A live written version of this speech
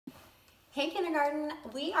Hey kindergarten,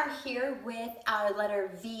 we are here with our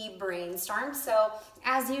letter V brainstorm. So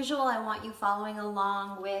as usual, I want you following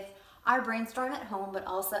along with our brainstorm at home, but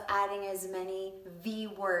also adding as many V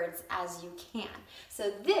words as you can.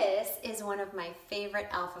 So this is one of my favorite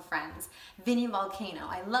alpha friends, Vinny Volcano.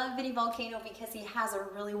 I love Vinny Volcano because he has a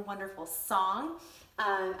really wonderful song.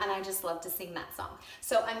 And I just love to sing that song.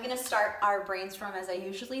 So I'm gonna start our brainstorm as I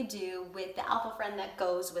usually do with the alpha friend that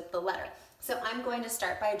goes with the letter. So I'm going to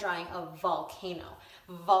start by drawing a volcano.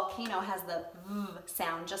 Volcano has the V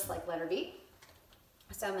sound just like letter V.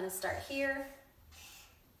 So I'm gonna start here.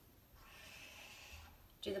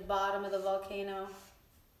 Do the bottom of the volcano.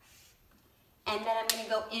 And then I'm gonna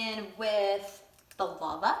go in with the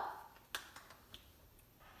lava.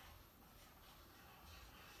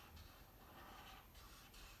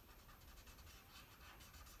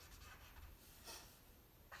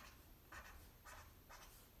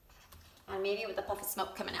 And maybe with a puff of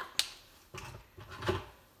smoke coming out.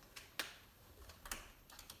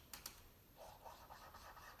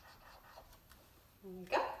 There you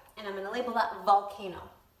go. And I'm going to label that volcano.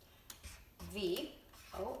 V-O-L-C-A-N-O.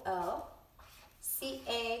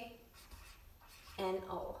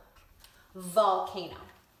 Volcano.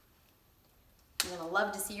 You're going to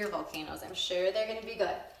love to see your volcanoes. I'm sure they're going to be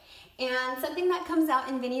good. And something that comes out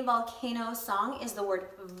in Vinny Volcano's song is the word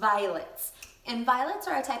violets. And violets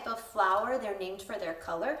are a type of flower. They're named for their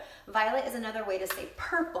color. Violet is another way to say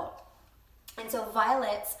purple. And so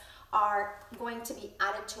violets are going to be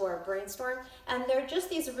added to our brainstorm. And they're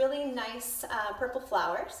just these really nice purple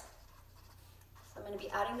flowers. So I'm going to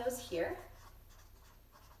be adding those here.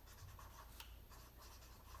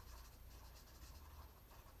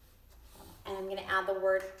 And I'm going to add the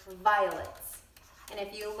word violets. And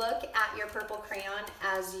if you look at your purple crayon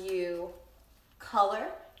as you color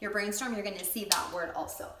your brainstorm, you're going to see that word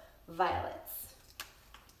also, violets.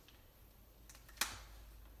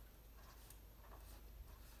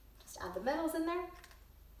 Just add the metals in there.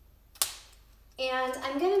 And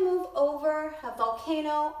I'm going to move over a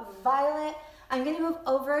volcano, violet. I'm going to move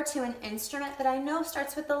over to an instrument that I know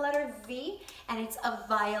starts with the letter V, and it's a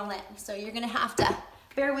violin. So you're going to have to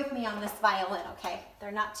bear with me on this violin, okay?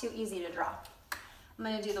 They're not too easy to draw. I'm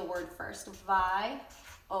going to do the word first, Vi-O-Lin.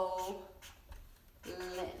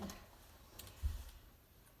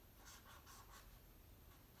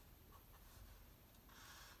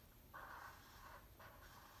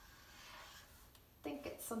 I think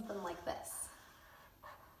it's something like this.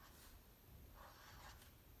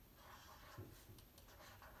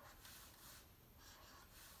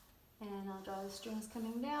 And I'll draw the strings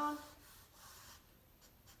coming down.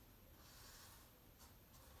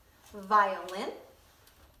 Violin.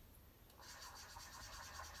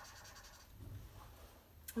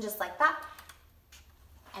 Just like that.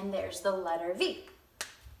 And there's the letter V.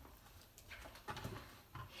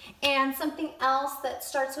 And something else that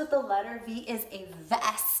starts with the letter V is a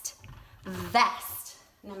vest. Vest.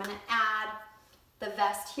 And I'm going to add the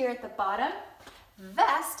vest here at the bottom.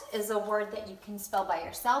 Vest is a word that you can spell by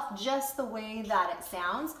yourself just the way that it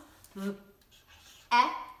sounds. V-E-S-T.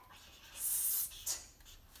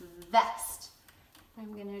 Vest.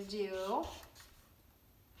 I'm going to do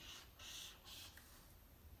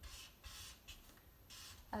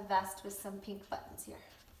a vest with some pink buttons here.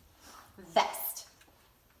 Vest.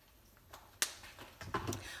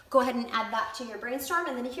 Go ahead and add that to your brainstorm.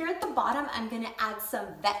 And then here at the bottom, I'm going to add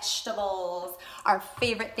some vegetables, our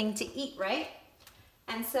favorite thing to eat, right?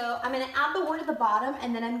 And so I'm going to add the word at the bottom,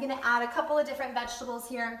 and then I'm going to add a couple of different vegetables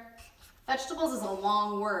here. Vegetables is a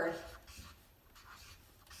long word.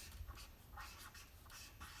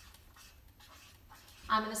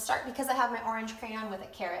 I'm going to start, because I have my orange crayon, with a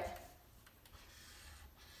carrot.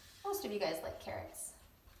 Most of you guys like carrots.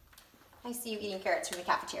 I see you eating carrots from the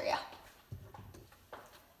cafeteria.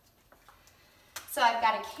 So I've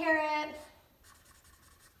got a carrot.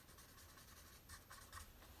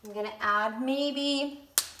 I'm going to add maybe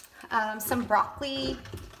some broccoli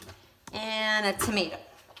and a tomato.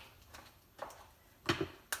 I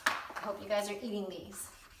hope you guys are eating these.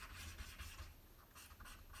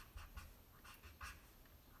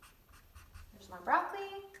 There's my broccoli,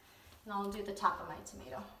 and I'll do the top of my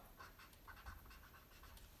tomato.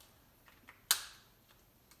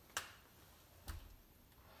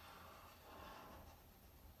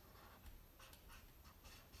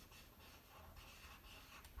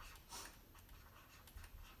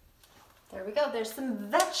 There we go, there's some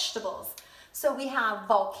vegetables. So we have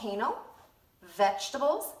volcano,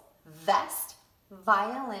 vegetables, vest,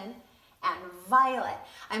 violin, and violet.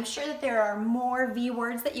 I'm sure that there are more V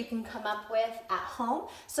words that you can come up with at home.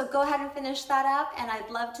 So go ahead and finish that up, and I'd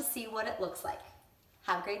love to see what it looks like.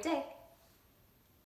 Have a great day.